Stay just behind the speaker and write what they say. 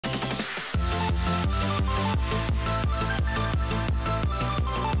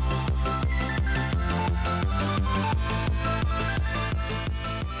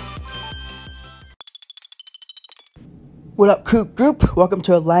What up, group? Welcome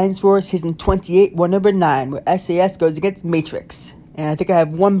to Alliance War Season 28, War Number 9, where SAS goes against Matrix. And I think I have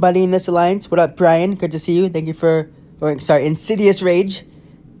one buddy in this alliance. What up, Brian? Good to see you. Thank you for... Insidious Rage.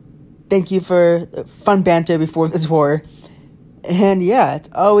 Thank you for fun banter before this war. And yeah,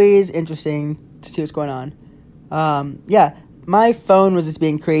 it's always interesting to see what's going on. Yeah, my phone was just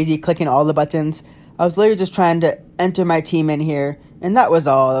being crazy, clicking all the buttons. I was literally just trying to enter my team in here, and that was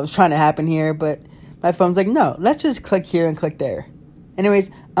all that was trying to happen here, but my phone's like, no, let's just click here and click there.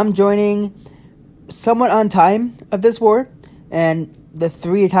 Anyways, I'm joining somewhat on time of this war, and the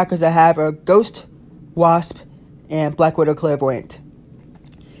three attackers I have are Ghost, Wasp, and Black Widow Clairvoyant.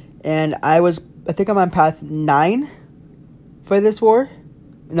 And I think I'm on path 9 for this war.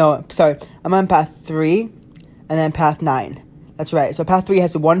 No, sorry, I'm on path 3, and then path 9. That's right, so path 3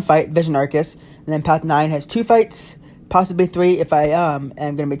 has one fight, Vision Aarkus, and then path 9 has 2 fights, possibly 3 if I am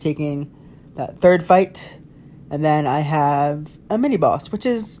going to be taking that third fight. And then I have a mini boss, which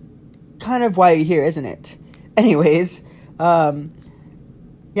is kind of why you're here, isn't it? Anyways,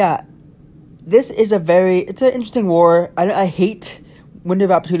 yeah, this is it's an interesting war. I hate Window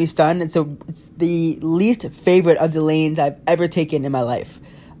of Opportunity Stun. It's the least favorite of the lanes I've ever taken in my life.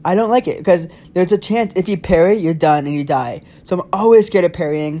 I don't like it because there's a chance if you parry, you're done and you die. So I'm always scared of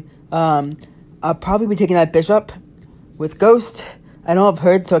parrying. I'll probably be taking that Bishop with Ghost. I don't have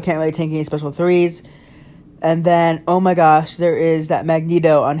Herd, so I can't really take any special 3s. And then, oh my gosh, there is that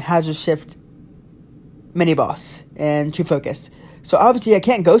Magneto on Hazard Shift mini boss and True Focus. So obviously I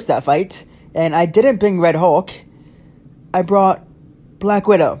can't Ghost that fight. And I didn't bring Red Hulk. I brought Black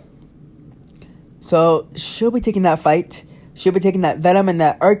Widow. So she'll be taking that fight. She'll be taking that Venom and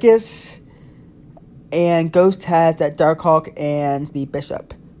that Aarkus. And Ghost has that DarkHawk and the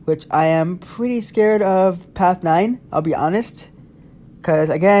Bishop, which I am pretty scared of path 9, I'll be honest.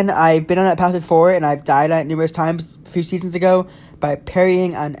 Because, again, I've been on that path before, and I've died on it numerous times a few seasons ago by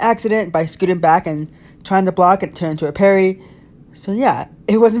parrying on accident, by scooting back and trying to block and turn into a parry. So, yeah,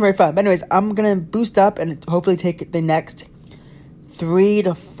 it wasn't very fun. But anyways, I'm going to boost up and hopefully take the next 3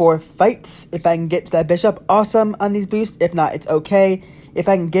 to 4 fights. If I can get to that Bishop, awesome on these boosts. If not, it's okay. If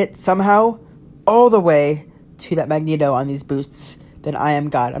I can get somehow all the way to that Magneto on these boosts, then I am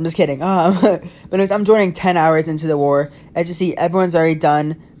God. I'm just kidding. But anyways, I'm joining 10 hours into the war. As you see, everyone's already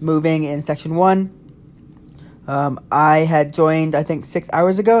done moving in Section 1. I had joined, I think, 6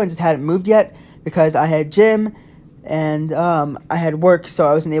 hours ago and just hadn't moved yet because I had gym and I had work, so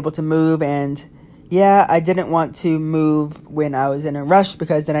I wasn't able to move. And yeah, I didn't want to move when I was in a rush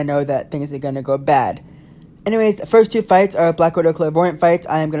because then I know that things are going to go bad. Anyways, the first 2 fights are Black Widow Clairvoyant fights.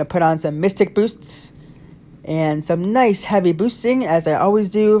 I am going to put on some Mystic boosts and some nice heavy boosting, as I always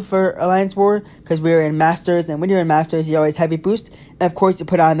do for Alliance War, because we're in Masters, and when you're in Masters, you always heavy boost, and of course you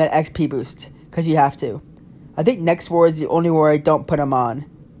put on that XP boost, because you have to. I think next war is the only war I don't put them on,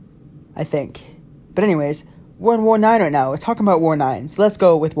 I think. But anyways, we're in War 9 right now. We're talking about War 9, so let's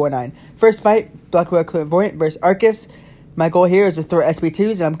go with War 9. First fight, Black Widow Clairvoyant versus Aarkus. My goal here is just throw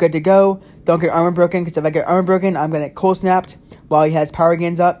SB2s, and I'm good to go. Don't get armor broken, because if I get armor broken, I'm going to get cold snapped while he has power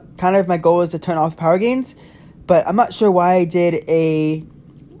gains up. Kind of my goal is to turn off power gains, but I'm not sure why I did a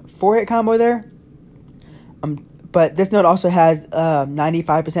 4-hit combo there. But this node also has a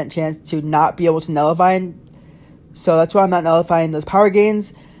 95% chance to not be able to nullify. So that's why I'm not nullifying those power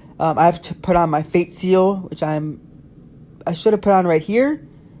gains. I have to put on my Fate Seal, which I should have put on right here.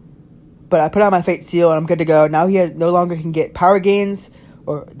 But I put on my Fate Seal and I'm good to go. Now he no longer can get power gains.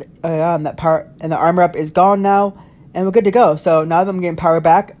 That power, and the armor up is gone now. And we're good to go. So now that I'm getting power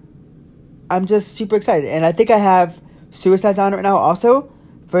back, I'm just super excited. And I think I have Suicides on right now also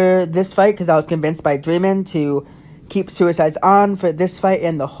for this fight, because I was convinced by Dreamin to keep Suicides on for this fight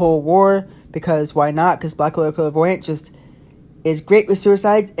and the whole war, because why not? Because Black Widow Clairvoyant just is great with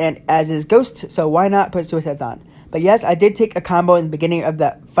Suicides, and as is Ghost, so why not put Suicides on? But yes, I did take a combo in the beginning of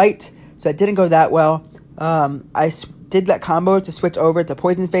that fight, so it didn't go that well. I did that combo to switch over to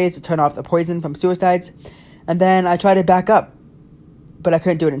Poison Phase to turn off the poison from Suicides, and then I tried to back up, but I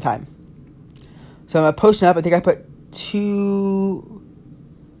couldn't do it in time. So I'm going to potion up. I think I put 2...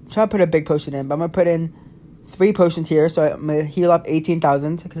 I'm trying to put a big potion in, but I'm going to put in 3 potions here. So I'm going to heal up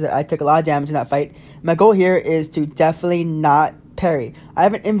 18,000 because I took a lot of damage in that fight. My goal here is to definitely not parry. I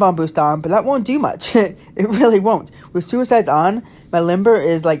have an invuln boost on, but that won't do much. It really won't. With Suicides on, my limber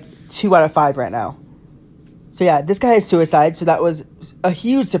is like 2 out of 5 right now. So yeah, this guy has Suicide, so that was a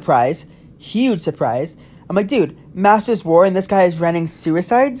huge surprise. Huge surprise. I'm like, dude, Master's War and this guy is running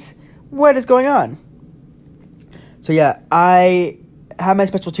Suicides? What is going on? So yeah, I have my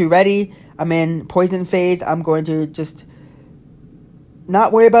special 2 ready. I'm in Poison Phase. I'm going to just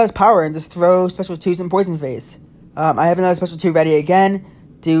not worry about his power and just throw special 2s in Poison Phase. I have another special 2 ready again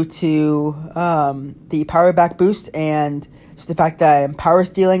due to the power back boost and just the fact that I'm power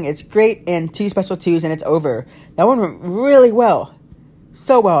stealing. It's great, and 2 special 2s and it's over. That one went really well.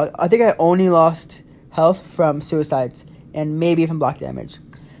 So well. I think I only lost health from suicides and maybe from block damage.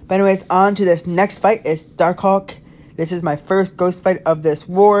 But anyways, on to this next fight. It's DarkHawk. This is my first ghost fight of this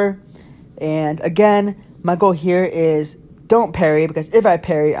war. And again, my goal here is don't parry, because if I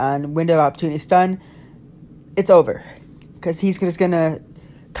parry on window of opportunity stun, it's over. Because he's just going to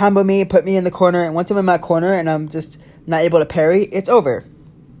combo me, put me in the corner, and once I'm in my corner and I'm just not able to parry, it's over.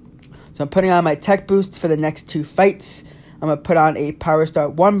 So I'm putting on my tech boosts for the next 2 fights. I'm going to put on a Power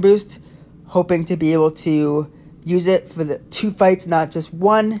Start 1 boost, hoping to be able to use it for the 2 fights, not just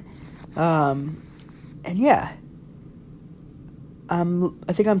 1. And yeah. I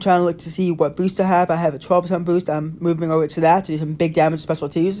think I'm trying to look to see what boost I have. I have a 12% boost. I'm moving over to that to do some big damage special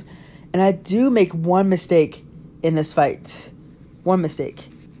 2s. And I do make one mistake in this fight. One mistake.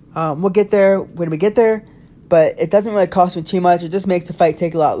 We'll get there when we get there, but it doesn't really cost me too much. It just makes the fight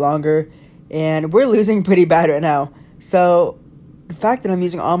take a lot longer. And we're losing pretty bad right now. So the fact that I'm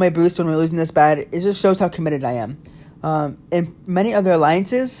using all my boosts when we're losing this bad, it just shows how committed I am. In many other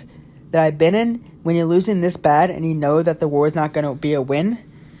alliances that I've been in, when you're losing this bad and you know that the war is not going to be a win,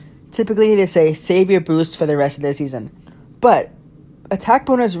 typically they say save your boost for the rest of the season. But attack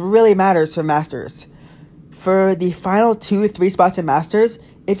bonus really matters for Masters. For the final 2-3 spots in Masters,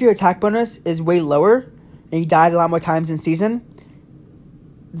 if your attack bonus is way lower and you died a lot more times in season,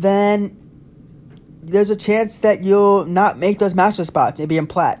 then there's a chance that you'll not make those Master spots and be in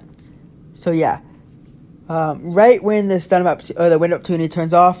plat. So yeah. Right when the stun up or the wind opportunity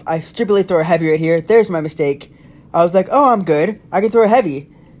turns off, I stupidly throw a heavy right here. There's my mistake. I was like, oh, I'm good. I can throw a heavy.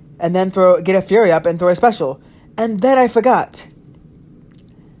 And then get a fury up and throw a special. And then I forgot.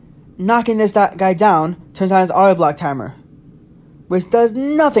 Knocking this guy down turns on his auto block timer, which does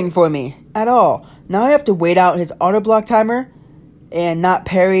nothing for me at all. Now I have to wait out his auto block timer and not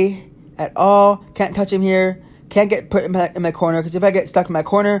parry at all. Can't touch him here. Can't get put in my corner, because if I get stuck in my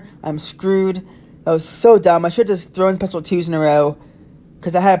corner, I'm screwed. That was so dumb. I should have just thrown special 2s in a row,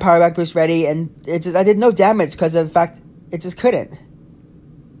 because I had a power back boost ready, and I did no damage because of the fact it just couldn't.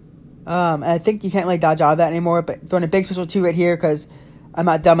 And I think you can't really dodge out of that anymore, but throwing a big special 2 right here because I'm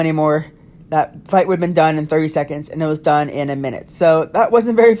not dumb anymore. That fight would have been done in 30 seconds, and it was done in a minute. So that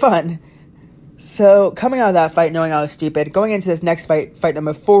wasn't very fun. So coming out of that fight knowing I was stupid, going into this next fight, fight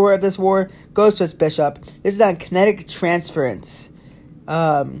number 4 of this war, goes to its bishop. This is on kinetic transference.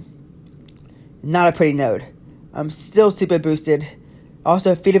 Not a pretty node. I'm still stupid boosted.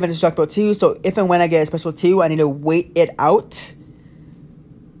 Also, feat of indestructible 2, so if and when I get a special 2, I need to wait it out,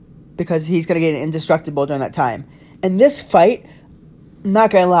 because he's going to get an indestructible during that time. In this fight, I'm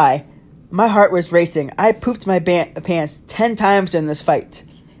not going to lie, my heart was racing. I pooped my pants 10 times during this fight.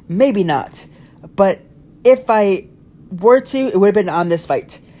 Maybe not. But if I were to, it would have been on this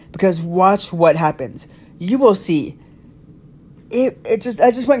fight. Because watch what happens. You will see. I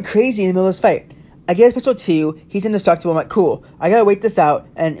just went crazy in the middle of this fight. I get a special 2. He's indestructible. I'm like, cool. I gotta wait this out.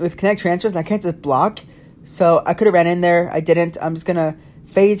 And with kinetic transfers, I can't just block. So I could have ran in there. I didn't. I'm just gonna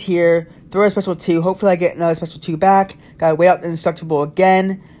phase here. Throw a special 2. Hopefully I get another special 2 back. Gotta wait out the indestructible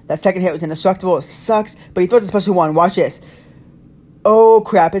again. That second hit was indestructible. It sucks. But he throws a special 1. Watch this. Oh,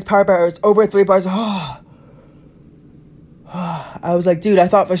 crap. His power bar is over 3 bars. Oh. I was like, dude, I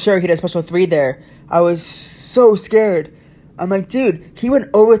thought for sure he had a special 3 there. I was so scared. I'm like, dude, he went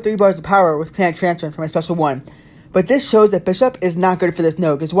over 3 bars of power with kinetic transfer from my special 1. But this shows that Bishop is not good for this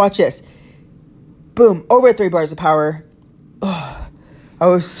node. Because watch this. Boom. Over 3 bars of power. Oh, I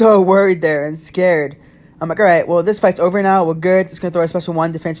was so worried there and scared. I'm like, alright, well, this fight's over now. We're good. Just going to throw a special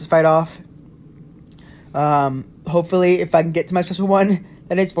 1 to finish this fight off. Hopefully, if I can get to my special 1,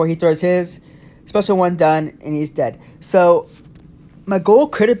 that is before he throws his. Special 1 done, and he's dead. So, my goal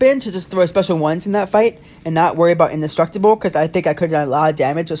could have been to just throw a special 1s in that fight and not worry about indestructible, because I think I could have done a lot of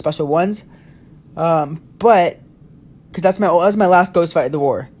damage with special 1s. But, because that was my last ghost fight of the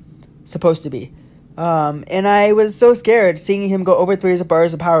war. Supposed to be. And I was so scared seeing him go over 3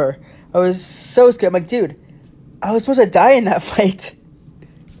 bars of power. I was so scared. I'm like, dude, I was supposed to die in that fight.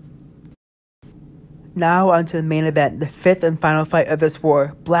 Now on to the main event, the 5th and final fight of this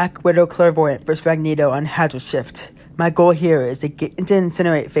war, Black Widow Clairvoyant versus Magneto on Hazard Shift. My goal here is to get into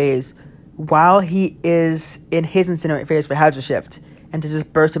Incinerate phase while he is in his Incinerate phase for Hazard Shift, and to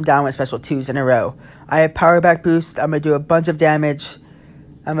just burst him down with special 2s in a row. I have power back boost. I'm going to do a bunch of damage.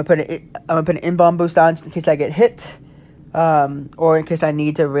 I'm going to put an in-bomb boost on in case I get hit, or in case I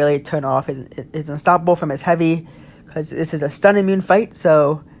need to really turn off his unstoppable from his heavy, because this is a stun immune fight,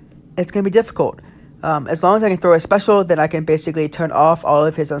 so it's going to be difficult. As long as I can throw a special, then I can basically turn off all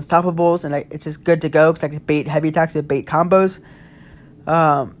of his unstoppables, and it's just good to go because I can bait heavy attacks with bait combos.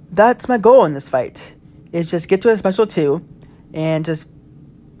 That's my goal in this fight, is just get to a special 2 and just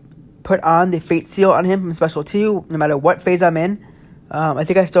put on the Fate Seal on him from special 2 no matter what phase I'm in. I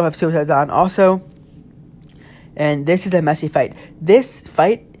think I still have suicides on also. And this is a messy fight. This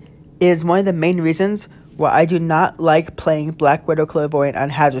fight is one of the main reasons why I do not like playing Black Widow Clairvoyant on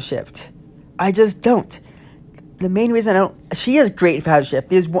Hazard Shift. I just don't. The main reason I don't... She is great for Hazard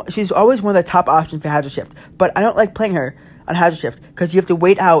Shift. She's always one of the top options for Hazard Shift. But I don't like playing her on Hazard Shift because you have to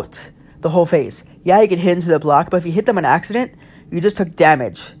wait out the whole phase. Yeah, you can hit into the block, but if you hit them on accident, you just took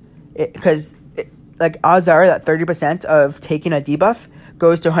damage. Because, like, odds are that 30% of taking a debuff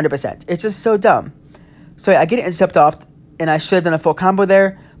goes to 100%. It's just so dumb. So yeah, I get an intercept off, and I should have done a full combo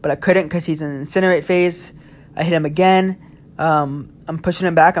there, but I couldn't because he's in Incinerate phase. I hit him again. I'm pushing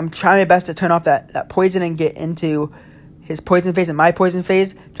him back. I'm trying my best to turn off that poison and get into his poison phase and my poison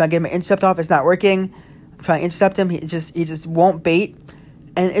phase. Trying to get him an intercept off. It's not working. I'm trying to intercept him. He just won't bait.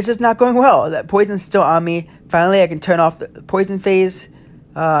 And it's just not going well. That poison's still on me. Finally, I can turn off the poison phase.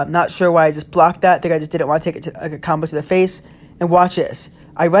 Not sure why I just blocked that. I think I just didn't want to take it to, like, a combo to the face. And watch this.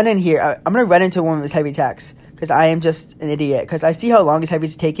 I run in here. I'm going to run into one of his heavy attacks because I am just an idiot. Because I see how long his heavy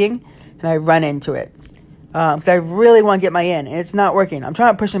is taking, and I run into it. Because I really want to get my in, and it's not working. I'm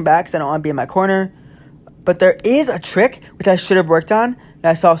trying to push him back because I don't want to be in my corner. But there is a trick, which I should have worked on,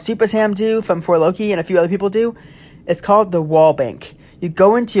 that I saw Super Sam do from 4Loki and a few other people do. It's called the wall bank. You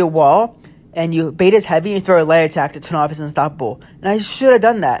go into your wall, and you bait his heavy, and you throw a light attack to turn off his unstoppable. And I should have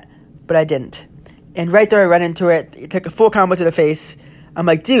done that, but I didn't. And right there, I ran into it. It took a full combo to the face. I'm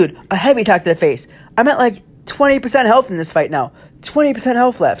like, dude, a heavy attack to the face. I'm at like 20% health in this fight now. 20%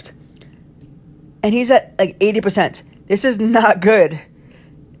 health left. And he's at like 80%. This is not good.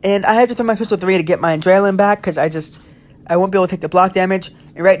 And I have to throw my pistol 3 to get my adrenaline back because I won't be able to take the block damage.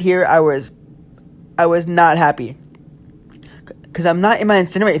 And right here, I was not happy. Because I'm not in my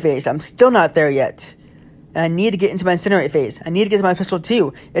Incinerate phase. I'm still not there yet. And I need to get into my Incinerate phase. I need to get to my pistol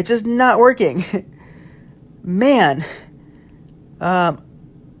 2. It's just not working. Man.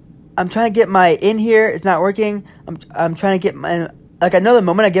 I'm trying to get my in here. It's not working. I'm trying to get my... Like, I know the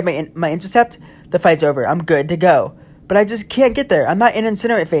moment I get my intercept, the fight's over. I'm good to go. But I just can't get there. I'm not in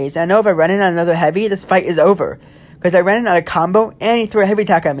Incinerate phase. And I know if I run in on another heavy, this fight is over. Because I ran in on a combo, and he threw a heavy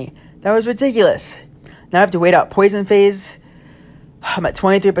attack at me. That was ridiculous. Now I have to wait out poison phase. I'm at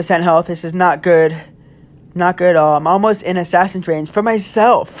 23% health. This is not good. Not good at all. I'm almost in assassin's range for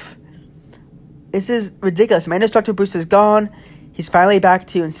myself. This is ridiculous. My indestructible boost is gone. He's finally back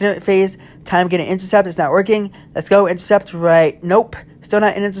to Incinerate phase. Time to get an intercept. It's not working. Let's go. Intercept. Right. Nope. Still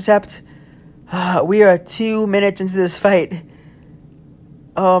not an intercept. We are 2 minutes into this fight.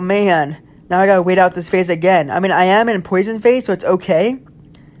 Oh, man. Now I gotta wait out this phase again. I mean, I am in poison phase, so it's okay.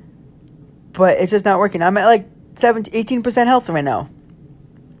 But it's just not working. I'm at like 18% health right now.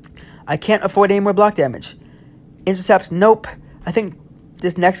 I can't afford any more block damage. Intercepts. Nope. I think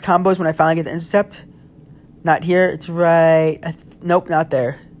this next combo is when I finally get the intercept. Not here. It's right. Nope, not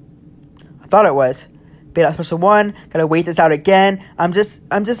there. I thought it was. Bait out special 1. Gotta wait this out again. I'm just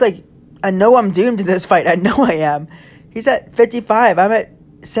like, I know I'm doomed to this fight. I know I am. He's at 55. I'm at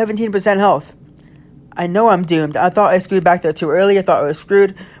 17% health. I know I'm doomed. I thought I screwed back there too early. I thought I was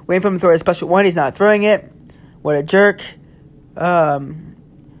screwed. Waiting for him to throw a special 1. He's not throwing it. What a jerk. I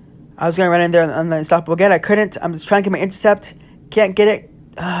was going to run in there on the unstoppable again. I couldn't. I'm just trying to get my intercept. Can't get it.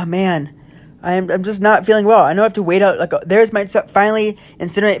 Oh, man. I'm just not feeling well. I know I have to wait out. Like, there's my intercept. Finally.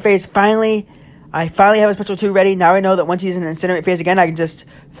 Incinerate phase. Finally. I finally have a special 2 ready. Now I know that once he's in Incinerate phase again, I can just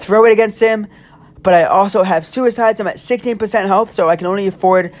throw it against him. But I also have suicides. I'm at 16% health, so I can only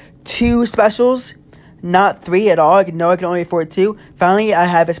afford 2 specials. Not 3 at all. I can only afford 2. Finally, I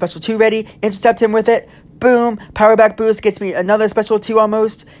have a special 2 ready. Intercept him with it. Boom. Power back boost gets me another special 2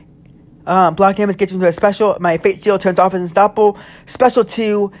 almost. Block damage gets me to a special. My Fate Seal turns off as unstoppable. Special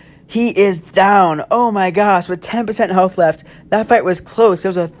 2. He is down. Oh my gosh, with 10% health left. That fight was close. It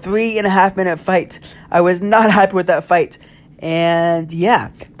was a 3.5 minute fight. I was not happy with that fight. And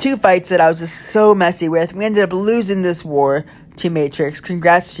yeah, 2 fights that I was just so messy with. We ended up losing this war to Matrix.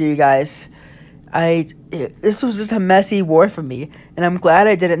 Congrats to you guys. This was just a messy war for me. And I'm glad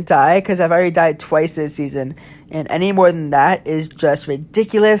I didn't die because I've already died twice this season. And any more than that is just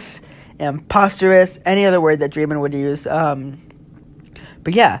ridiculous, imposterous, any other word that Draymond would use.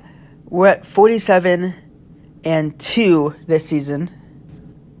 But yeah. We're at 47-2 this season.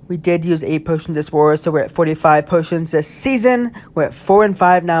 We did use 8 potions this war, so we're at 45 potions this season. We're at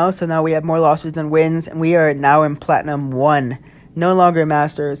 4-5 now, so now we have more losses than wins, and we are now in Platinum 1. No longer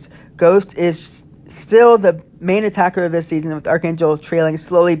Masters. Ghost is still the main attacker of this season, with Archangel trailing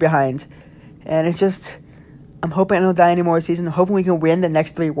slowly behind. And it's just, I'm hoping I don't die anymore this season. I'm hoping we can win the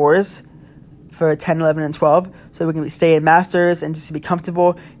next 3 wars for 10, 11, and 12, so we can stay in Masters and just be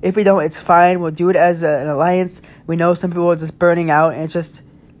comfortable. If we don't, it's fine. We'll do it as an alliance. We know some people are just burning out, and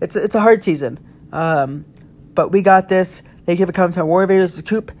it's a hard season. But we got this. Thank you for coming to War Invaders. This is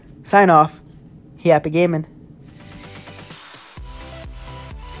Coop. Sign off. Happy gaming.